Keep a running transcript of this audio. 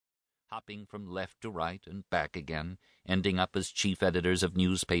hopping from left to right and back again, ending up as chief editors of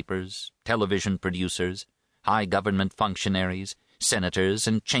newspapers, television producers, high government functionaries, senators,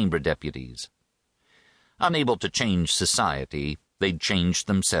 and chamber deputies. Unable to change society, they'd changed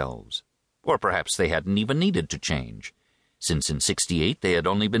themselves. Or perhaps they hadn't even needed to change, since in '68 they had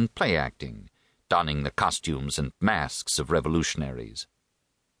only been play-acting, donning the costumes and masks of revolutionaries.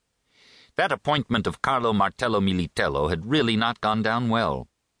 That appointment of Carlo Martello Militello had really not gone down well,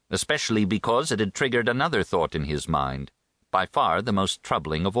 especially because it had triggered another thought in his mind, by far the most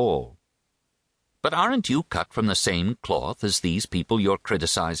troubling of all. But aren't you cut from the same cloth as these people you're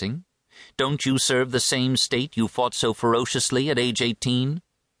criticizing? Don't you serve the same state you fought so ferociously at age 18?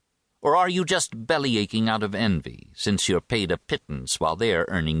 Or are you just bellyaching out of envy, since you're paid a pittance while they're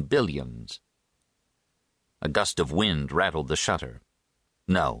earning billions? A gust of wind rattled the shutter.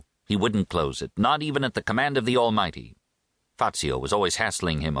 No, he wouldn't close it, not even at the command of the Almighty. Fazio was always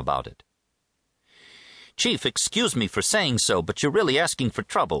hassling him about it. "Chief, excuse me for saying so, but you're really asking for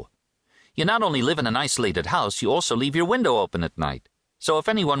trouble. You not only live in an isolated house, you also leave your window open at night. So if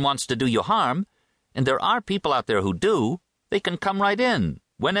anyone wants to do you harm, and there are people out there who do, they can come right in,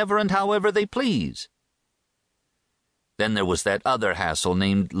 whenever and however they please." Then there was that other hassle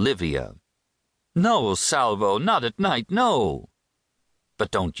named Livia. "No, Salvo, not at night, no." "But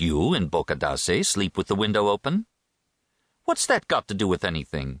don't you, in Boccadace, sleep with the window open?" "What's that got to do with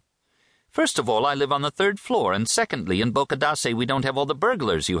anything? First of all, I live on the 3rd floor, and secondly, in Boccadace we don't have all the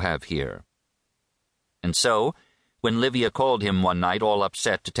burglars you have here." And so, when Livia called him one night all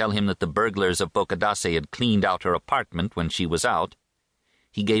upset to tell him that the burglars of Boccadace had cleaned out her apartment when she was out,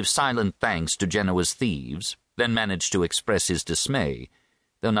 he gave silent thanks to Genoa's thieves, then managed to express his dismay,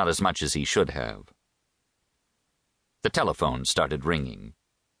 though not as much as he should have. The telephone started ringing.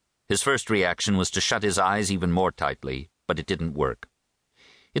 His first reaction was to shut his eyes even more tightly, but it didn't work.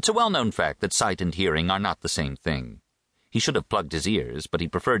 It's a well-known fact that sight and hearing are not the same thing. He should have plugged his ears, but he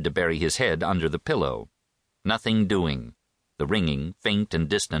preferred to bury his head under the pillow. Nothing doing. The ringing, faint and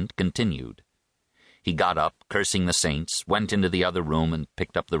distant, continued. He got up, cursing the saints, went into the other room and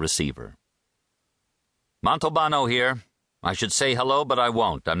picked up the receiver. "Montalbano here. I should say hello, but I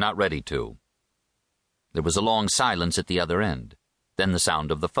won't. I'm not ready to." There was a long silence at the other end, then the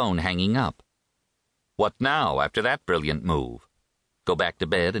sound of the phone hanging up. What now, after that brilliant move? Go back to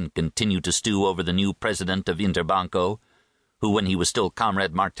bed and continue to stew over the new president of Interbanco, who, when he was still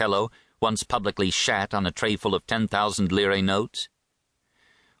Comrade Martello, once publicly shat on a tray full of 10,000 lire notes?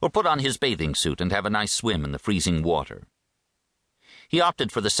 Or put on his bathing suit and have a nice swim in the freezing water? He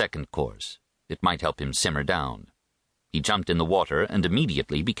opted for the second course. It might help him simmer down. He jumped in the water and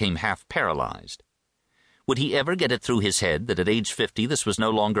immediately became half paralyzed. Would he ever get it through his head that at age 50 this was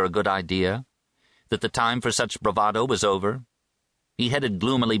no longer a good idea? That the time for such bravado was over? He headed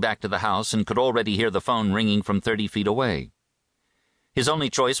gloomily back to the house and could already hear the phone ringing from 30 feet away. His only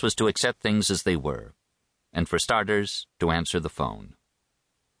choice was to accept things as they were, and for starters, to answer the phone.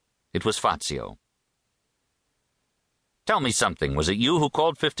 It was Fazio. "Tell me something. Was it you who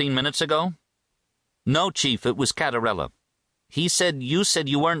called 15 minutes ago?" "No, Chief, it was Catarella. He said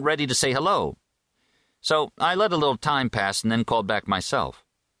you weren't ready to say hello. So I let a little time pass and then called back myself.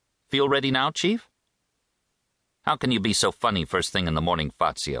 Feel ready now, Chief?" "How can you be so funny first thing in the morning,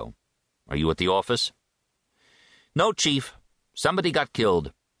 Fazio? Are you at the office?" "No, Chief. Somebody got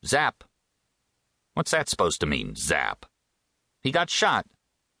killed. Zap." "What's that supposed to mean, zap?" "He got shot.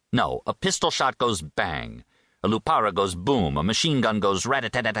 No, a pistol shot goes bang. A lupara goes boom. A machine gun goes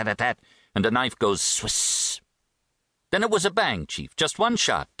rat-a-tat-tat-tat-tat. And a knife goes swiss. Then it was a bang, Chief. Just one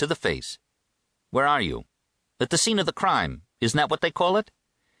shot, to the face. Where are you?" "At the scene of the crime. Isn't that what they call it?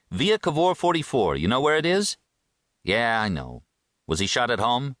 Via Cavour 44. You know where it is?" "Yeah, I know. Was he shot at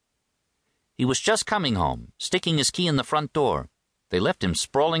home?" "He was just coming home, sticking his key in the front door. They left him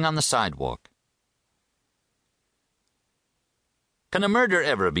sprawling on the sidewalk." Can a murder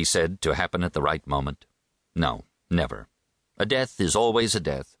ever be said to happen at the right moment? No, never. A death is always a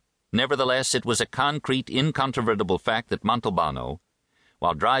death. Nevertheless, it was a concrete, incontrovertible fact that Montalbano,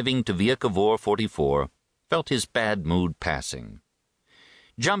 while driving to Via Cavour 44, felt his bad mood passing.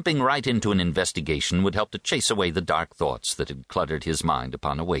 Jumping right into an investigation would help to chase away the dark thoughts that had cluttered his mind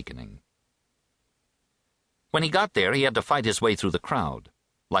upon awakening. When he got there, he had to fight his way through the crowd.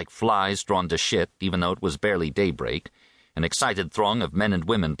 Like flies drawn to shit, even though it was barely daybreak, an excited throng of men and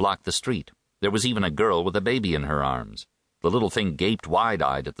women blocked the street. There was even a girl with a baby in her arms. The little thing gaped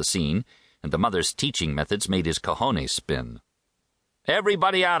wide-eyed at the scene, and the mother's teaching methods made his cojones spin.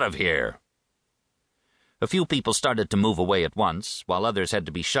 "Everybody out of here!" A few people started to move away at once, while others had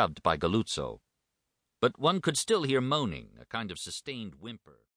to be shoved by Galuzzo. But one could still hear moaning, a kind of sustained whimper.